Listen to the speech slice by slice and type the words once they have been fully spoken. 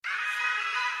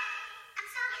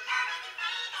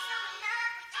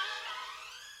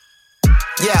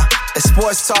Yeah, it's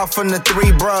sports talk from the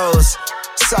three bros.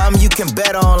 Something you can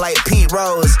bet on like Pete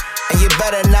Rose. And you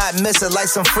better not miss it like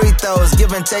some free throws.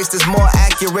 Give and takes is more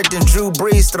accurate than Drew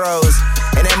Brees throws.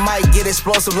 And it might get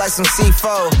explosive like some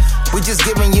C4. We just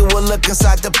giving you a look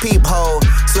inside the peephole.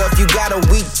 So if you got a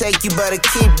weak take, you better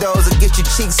keep those or get your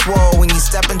cheeks swole when you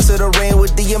step into the ring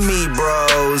with the Ami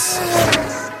Bros.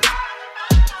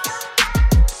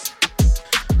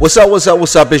 What's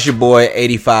up? It's your boy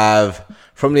 85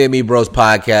 from the Ami Bros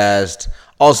podcast,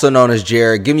 also known as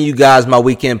Jared, giving you guys my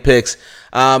weekend picks.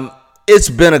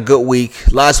 It's been a good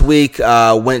week. Last week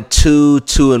went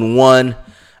 2-1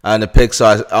 in the picks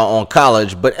on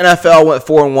college, but NFL went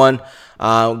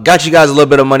 4-1. Got you guys a little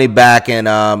bit of money back, and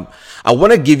I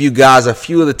want to give you guys a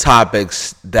few of the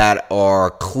topics that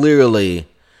are clearly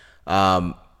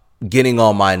getting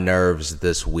on my nerves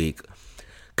this week.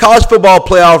 College football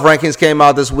playoff rankings came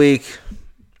out this week,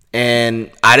 and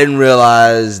I didn't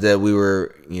realize that we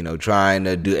were, trying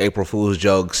to do April Fool's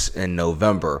jokes in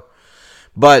November.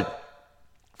 But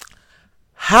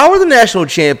how are the national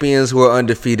champions who are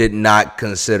undefeated not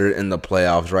considered in the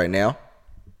playoffs right now?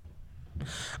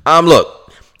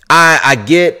 Look, I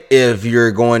get if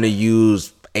you're going to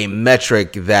use a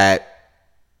metric that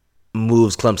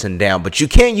moves Clemson down, but you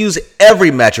can't use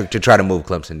every metric to try to move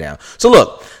Clemson down. So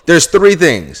look, there's three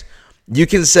things. You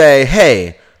can say,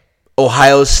 hey,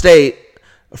 Ohio State,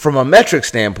 from a metric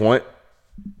standpoint,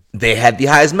 they had the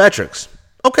highest metrics.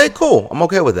 Okay, cool. I'm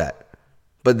okay with that.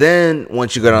 But then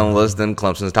once you go down the list, then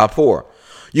Clemson's top four.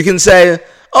 You can say,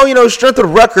 strength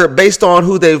of record based on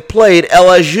who they've played,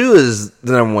 LSU is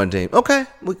the number one team. Okay,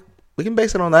 we can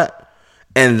base it on that.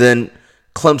 And then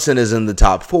Clemson is in the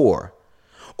top four.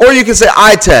 Or you can say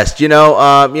eye test,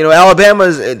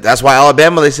 that's why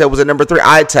Alabama, they said, was at number 3,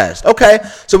 eye test. Okay,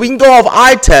 so we can go off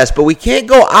eye test, but we can't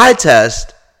go eye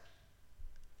test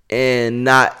and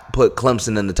not put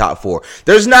Clemson in the top 4.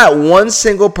 There's not one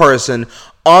single person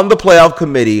on the playoff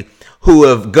committee who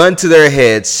have gun to their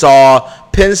head saw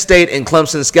Penn State and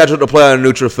Clemson scheduled to play on a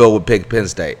neutral field would pick Penn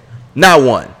State. Not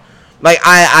one.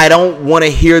 I don't want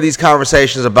to hear these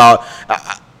conversations about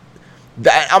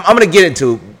I'm going to get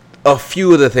into a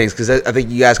few of the things because I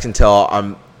think you guys can tell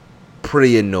I'm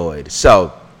pretty annoyed.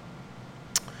 So,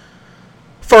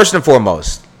 first and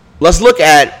foremost, let's look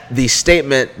at the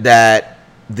statement that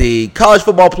the College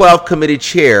Football Playoff Committee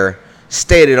chair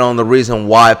stated on the reason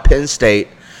why Penn State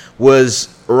was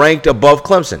ranked above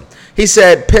Clemson. He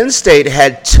said Penn State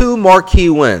had 2 marquee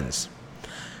wins,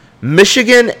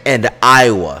 Michigan and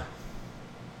Iowa.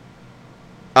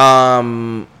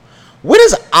 When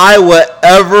has Iowa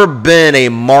ever been a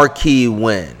marquee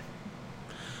win?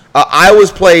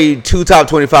 Iowa's played 2 top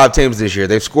 25 teams this year.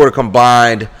 They've scored a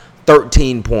combined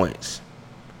 13 points.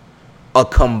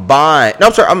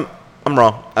 I'm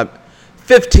wrong.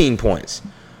 15 points.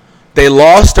 They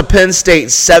lost to Penn State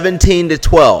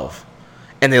 17-12,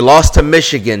 and they lost to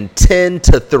Michigan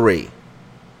 10-3.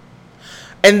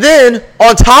 And then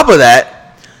on top of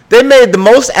that, they made the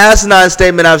most asinine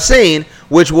statement I've seen,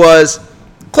 which was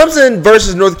Clemson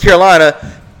versus North Carolina.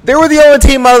 They were the only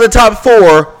team out of the top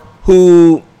 4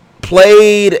 who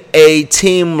played a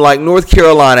team like North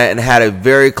Carolina and had a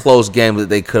very close game that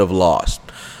they could have lost.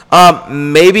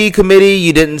 Maybe, committee,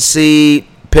 you didn't see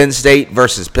Penn State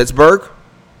versus Pittsburgh.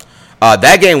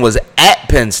 That game was at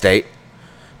Penn State.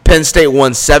 Penn State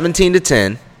won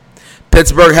 17-10.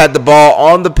 Pittsburgh had the ball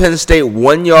on the Penn State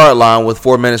 1-yard line with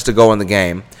 4 minutes to go in the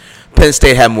game.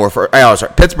 Pittsburgh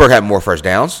had more first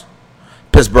downs.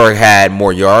 Pittsburgh had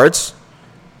more yards.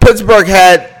 Pittsburgh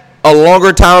had a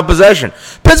longer time of possession.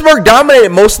 Pittsburgh dominated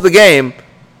most of the game,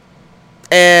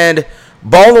 and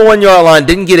ball on the 1-yard line,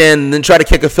 didn't get in, and then tried to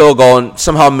kick a field goal and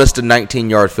somehow missed a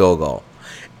 19-yard field goal.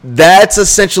 That's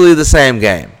essentially the same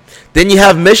game. Then you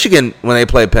have Michigan when they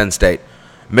play Penn State.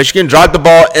 Michigan dropped the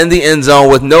ball in the end zone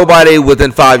with nobody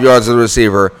within 5 yards of the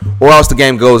receiver, or else the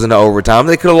game goes into overtime.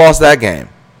 They could have lost that game.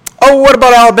 Oh, what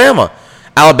about Alabama?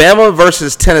 Alabama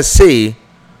versus Tennessee,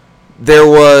 there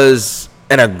was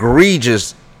an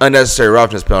egregious unnecessary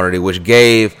roughness penalty, which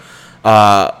gave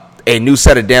a new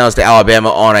set of downs to Alabama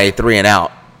on a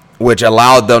 3-and-out, which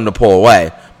allowed them to pull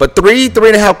away. But three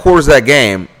and a half quarters of that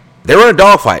game, they were in a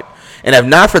dogfight. And if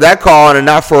not for that call and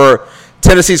not for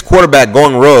Tennessee's quarterback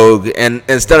going rogue, and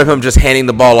instead of him just handing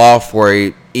the ball off for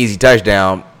a easy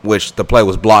touchdown, which the play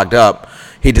was blocked up,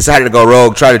 he decided to go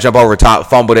rogue, tried to jump over top,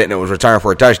 fumbled it, and it was returned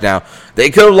for a touchdown.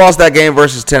 They could have lost that game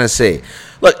versus Tennessee.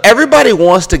 Look, everybody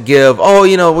wants to give,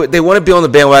 they want to be on the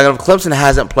bandwagon. Clemson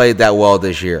hasn't played that well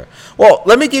this year. Well,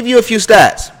 let me give you a few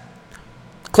stats.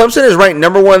 Clemson is ranked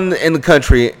number 1 in the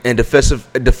country in defensive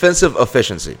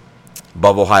efficiency,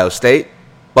 above Ohio State,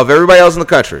 above everybody else in the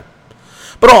country.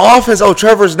 But on offense,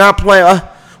 Trevor's not playing.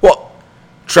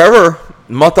 Trevor,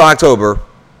 month of October,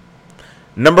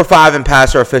 number 5 in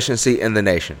passer efficiency in the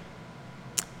nation.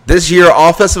 This year,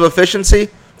 offensive efficiency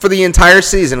for the entire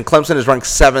season, Clemson is ranked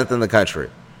 7th in the country.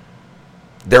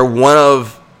 They're one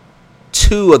of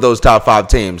 2 of those top 5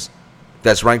 teams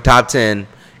that's ranked top 10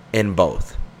 in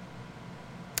both.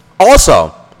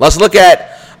 Also, let's look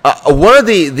at one of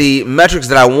the metrics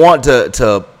that I want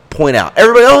to point out.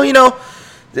 Everybody,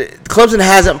 Clemson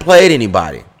hasn't played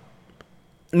anybody.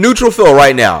 Neutral field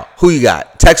right now. Who you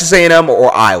got? Texas A&M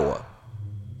or Iowa?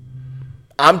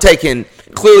 I'm taking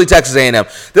clearly Texas A&M.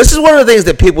 This is one of the things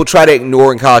that people try to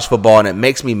ignore in college football, and it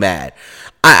makes me mad.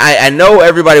 I know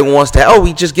everybody wants to,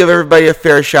 we just give everybody a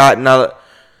fair shot. Now,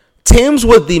 teams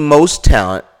with the most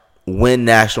talent win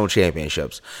national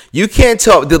championships. You can't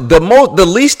tell. The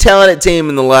least talented team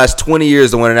in the last 20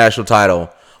 years to win a national title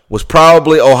was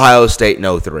probably Ohio State in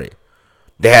 2003.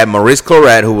 They had Maurice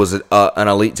Claret, who was an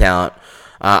elite talent.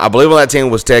 I believe on that team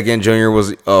was Ted Ginn Jr.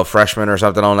 was a freshman or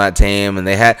something on that team, and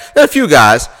they had a few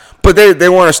guys, but they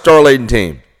weren't a star-laden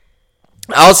team.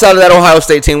 Outside of that Ohio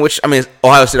State team, which,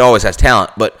 Ohio State always has talent,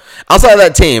 but outside of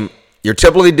that team, you're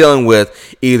typically dealing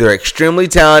with either extremely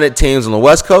talented teams on the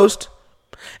West Coast,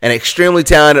 an extremely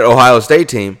talented Ohio State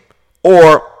team,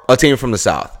 or a team from the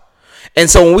South. And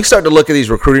so when we start to look at these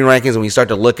recruiting rankings and we start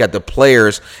to look at the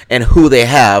players and who they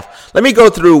have, let me go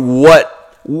through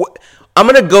what I'm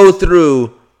going to go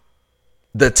through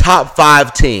the top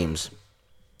 5 teams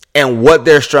and what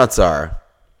their strengths are,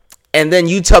 and then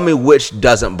you tell me which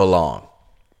doesn't belong.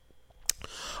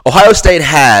 Ohio State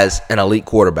has an elite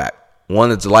quarterback, one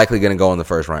that's likely going to go in the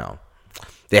first round.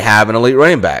 They have an elite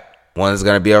running back, one that's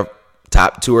going to be a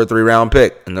top 2 or 3 round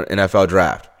pick in the NFL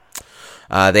draft.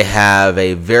 They have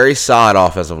a very solid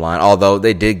offensive line, although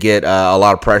they did get a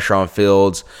lot of pressure on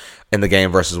Fields in the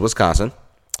game versus Wisconsin.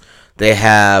 They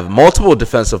have multiple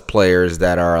defensive players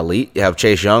that are elite. You have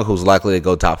Chase Young, who's likely to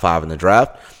go top 5 in the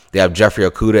draft. They have Jeffrey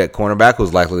Okudah at cornerback,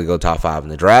 who's likely to go top 5 in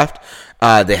the draft.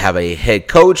 They have a head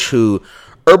coach who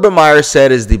Urban Meyer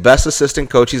said is the best assistant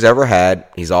coach he's ever had.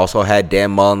 He's also had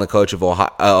Dan Mullen, the coach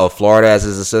of Florida, as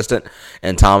his assistant,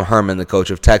 and Tom Herman, the coach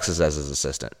of Texas, as his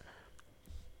assistant.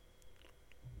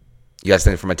 You guys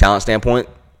think from a talent standpoint,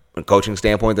 a coaching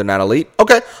standpoint, they're not elite?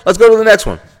 Okay, let's go to the next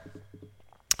one.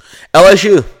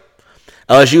 LSU.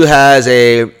 LSU has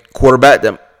a quarterback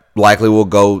that likely will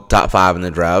go top 5 in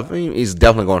the draft. He's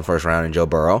definitely going first round in Joe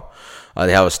Burrow.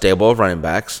 They have a stable of running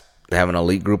backs. They have an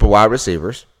elite group of wide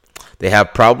receivers. They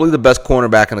have probably the best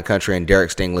cornerback in the country in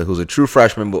Derek Stingley, who's a true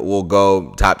freshman but will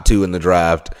go top 2 in the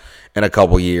draft in a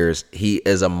couple years. He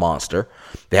is a monster.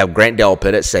 They have Grant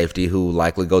Delpit at safety, who will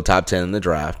likely go top 10 in the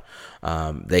draft.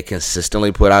 They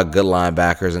consistently put out good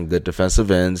linebackers and good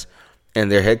defensive ends. And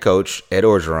their head coach, Ed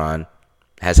Orgeron,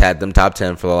 has had them top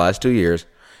 10 for the last 2 years.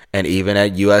 And even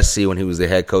at USC, when he was the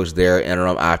head coach there,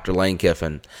 interim after Lane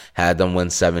Kiffin, had them win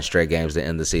 7 straight games to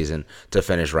end the season to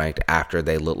finish ranked after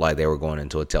they looked like they were going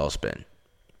into a tailspin.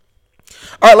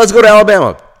 All right, let's go to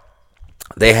Alabama.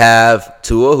 They have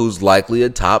Tua, who's likely a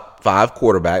top 5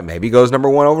 quarterback. Maybe goes number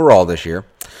 1 overall this year.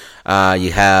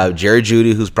 You have Jerry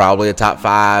Jeudy, who's probably a top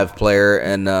 5 player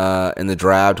in the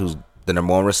draft, who's the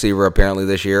number 1 receiver apparently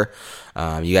this year.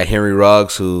 You got Henry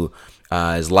Ruggs, who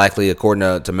is likely,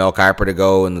 according to Mel Kiper, to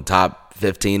go in the top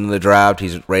 15 in the draft.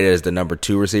 He's rated as the number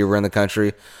 2 receiver in the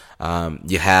country.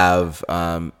 You have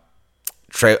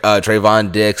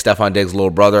Trayvon Diggs, Stephon Diggs' little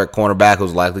brother at cornerback,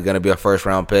 who's likely going to be a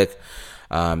first-round pick.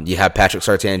 You have Patrick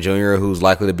Surtain Jr., who's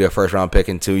likely to be a first-round pick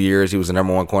in 2 years. He was the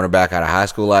number 1 cornerback out of high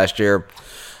school last year.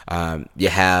 You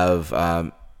have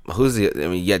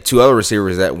you got 2 other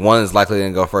receivers that one is likely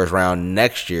going to go first round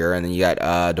next year, and then you got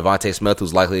Devontae Smith,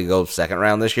 who's likely to go second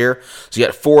round this year. So you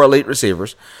got 4 elite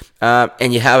receivers,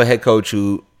 and you have a head coach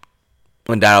who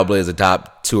undoubtedly is a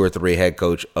top 2 or 3 head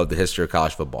coach of the history of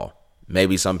college football.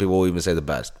 Maybe some people will even say the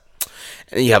best.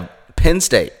 And then you have Penn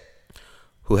State,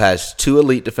 who has 2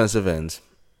 elite defensive ends,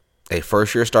 a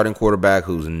first-year starting quarterback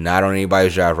who's not on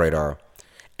anybody's job radar,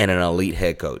 and an elite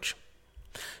head coach.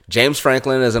 James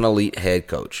Franklin is an elite head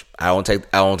coach. I won't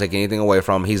take anything away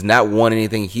from him. He's not won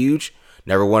anything huge,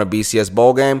 never won a BCS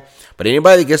bowl game. But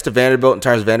anybody that gets to Vanderbilt and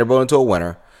turns Vanderbilt into a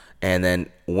winner and then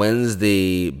wins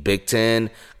the Big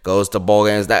Ten, goes to bowl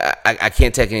games, I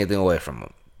can't take anything away from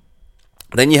him.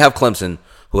 Then you have Clemson,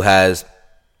 who has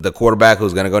the quarterback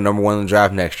who's going to go number 1 in the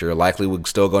draft next year, likely would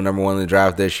still go number 1 in the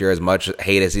draft this year, as much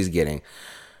hate as he's getting.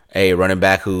 A running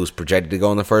back who's projected to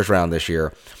go in the first round this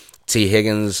year. T.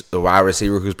 Higgins, the wide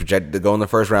receiver who's projected to go in the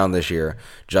first round this year.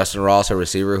 Justin Ross, a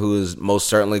receiver who is most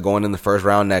certainly going in the first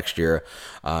round next year.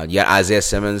 You got Isaiah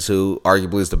Simmons, who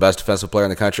arguably is the best defensive player in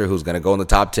the country, who's going to go in the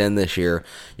top 10 this year.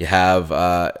 You have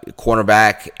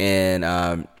cornerback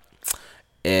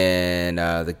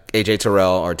the A.J.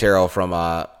 Terrell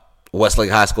from Westlake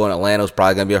High School in Atlanta, who's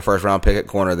probably going to be a first-round pick at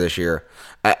corner this year.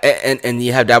 And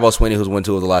you have Dabo Swinney, who's won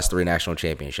 2 of the last 3 national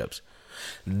championships.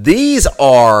 These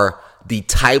are the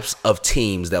types of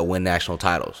teams that win national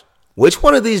titles. Which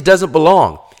one of these doesn't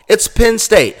belong? It's Penn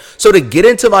State. So to get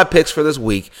into my picks for this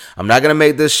week, I'm not going to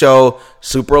make this show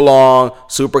super long,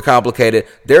 super complicated.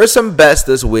 There are some bets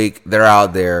this week that are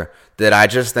out there that I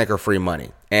just think are free money.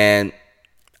 And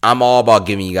I'm all about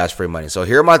giving you guys free money. So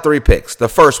here are my 3 picks. The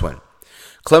first one,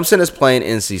 Clemson is playing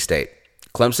NC State.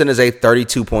 Clemson is a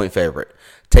 32-point favorite.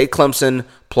 Take Clemson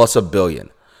plus $1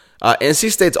 billion.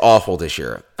 NC State's awful this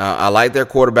year. I like their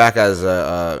quarterback as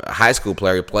a high school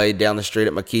player. He played down the street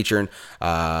at McEachern,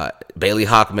 Bailey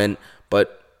Hockman,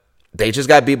 but they just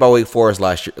got beat by Wake Forest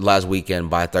last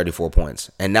weekend by 34 points.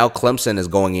 And now Clemson is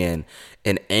going in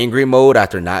angry mode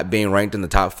after not being ranked in the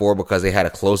top 4 because they had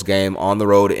a close game on the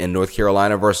road in North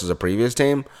Carolina versus a previous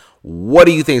team. What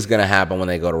do you think is going to happen when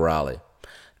they go to Raleigh?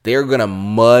 They're going to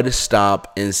mud stomp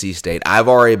NC State. I've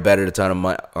already betted a ton of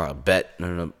money, or bet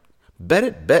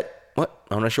what?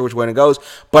 I'm not sure which way it goes,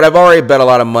 but I've already bet a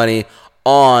lot of money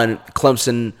on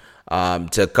Clemson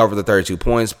to cover the 32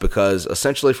 points because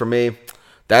essentially for me,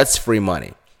 that's free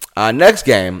money. Next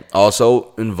game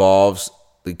also involves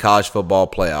the college football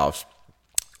playoffs.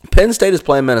 Penn State is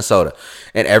playing Minnesota,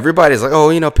 and everybody's like,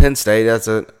 oh, Penn State,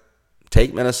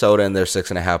 take Minnesota and their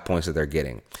 6.5 points that they're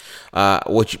getting.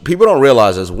 What people don't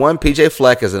realize is, one, P.J.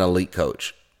 Fleck is an elite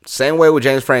coach. Same way with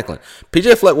James Franklin.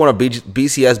 P.J. Fleck won a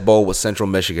BCS Bowl with Central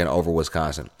Michigan over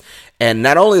Wisconsin. And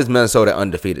not only is Minnesota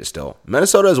undefeated still,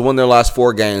 Minnesota has won their last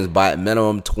 4 games by a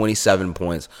minimum 27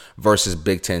 points versus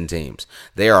Big Ten teams.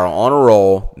 They are on a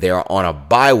roll. They are on a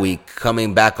bye week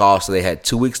coming back off, so they had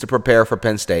 2 weeks to prepare for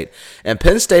Penn State. And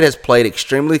Penn State has played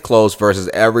extremely close versus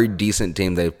every decent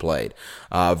team they've played.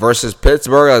 Versus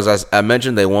Pittsburgh, as I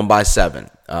mentioned, they won by 7.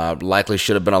 Likely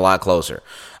should have been a lot closer.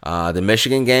 The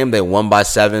Michigan game, they won by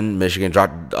 7. Michigan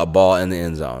dropped a ball in the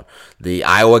end zone. The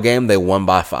Iowa game, they won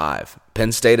by 5.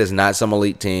 Penn State is not some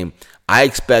elite team. I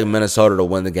expect Minnesota to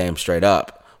win the game straight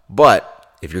up.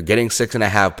 But if you're getting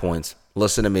 6.5 points,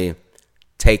 listen to me,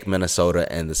 take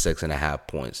Minnesota and the 6.5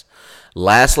 points.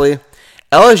 Lastly,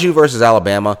 LSU versus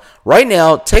Alabama. Right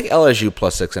now, take LSU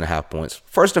plus 6.5 points.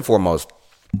 First and foremost,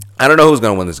 I don't know who's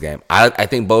going to win this game. I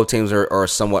think both teams are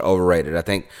somewhat overrated. I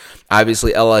think,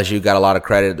 obviously, LSU got a lot of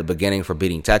credit at the beginning for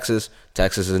beating Texas.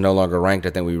 Texas is no longer ranked. I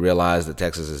think we realized that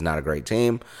Texas is not a great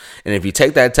team. And if you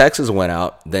take that Texas win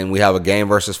out, then we have a game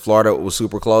versus Florida that was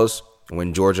super close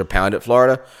when Georgia pounded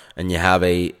Florida. And you have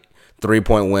a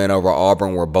 3-point win over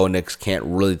Auburn where Bo Nix can't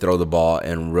really throw the ball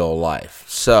in real life.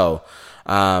 So,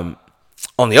 on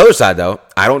the other side, though,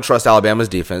 I don't trust Alabama's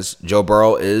defense. Joe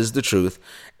Burrow is the truth.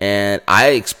 And I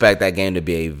expect that game to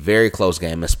be a very close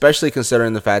game, especially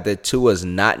considering the fact that Tua is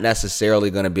not necessarily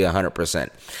going to be 100%.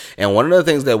 And one of the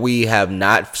things that we have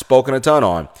not spoken a ton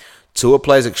on, Tua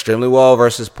plays extremely well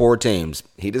versus poor teams.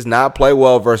 He does not play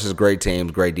well versus great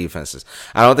teams, great defenses.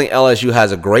 I don't think LSU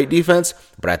has a great defense,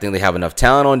 but I think they have enough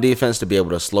talent on defense to be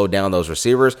able to slow down those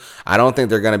receivers. I don't think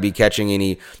they're going to be catching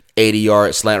any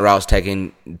 80-yard slant routes,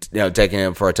 taking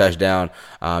him for a touchdown.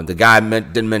 The guy I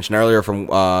didn't mention earlier from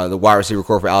the wide receiver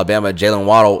corps for Alabama, Jalen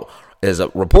Waddle, is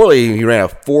reportedly he ran a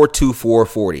 4.24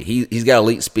 40. He's got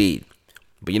elite speed.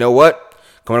 But you know what?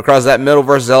 Coming across that middle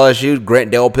versus LSU,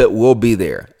 Grant Delpit will be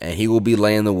there, and he will be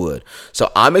laying the wood.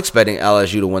 So I'm expecting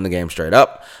LSU to win the game straight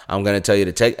up. I'm going to tell you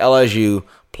to take LSU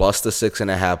plus the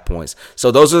 6.5 points. So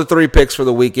those are the 3 picks for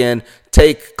the weekend.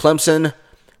 Take Clemson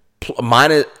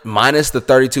minus the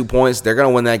 32 points. They're going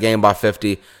to win that game by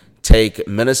 50. Take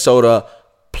Minnesota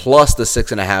plus the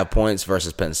 6.5 points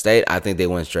versus Penn State. I think they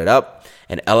win straight up.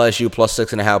 And LSU plus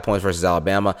 6.5 points versus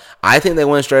Alabama. I think they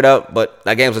win straight up, but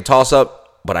that game's a toss-up.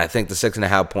 But I think the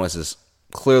 6.5 points is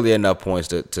clearly enough points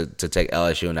to take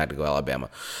LSU and not to go Alabama.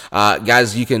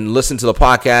 Guys, you can listen to the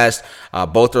podcast.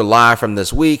 Both are live from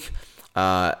this week.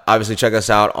 Obviously, check us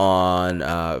out on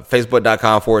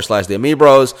Facebook.com/The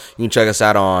Amibros. You can check us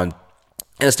out on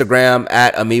Instagram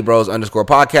at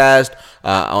Amibros_podcast,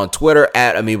 on Twitter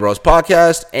at Amibros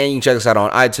Podcast, and you can check us out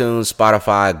on iTunes,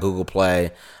 Spotify, Google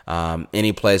Play,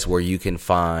 any place where you can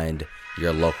find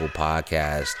your local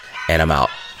podcast. And I'm out.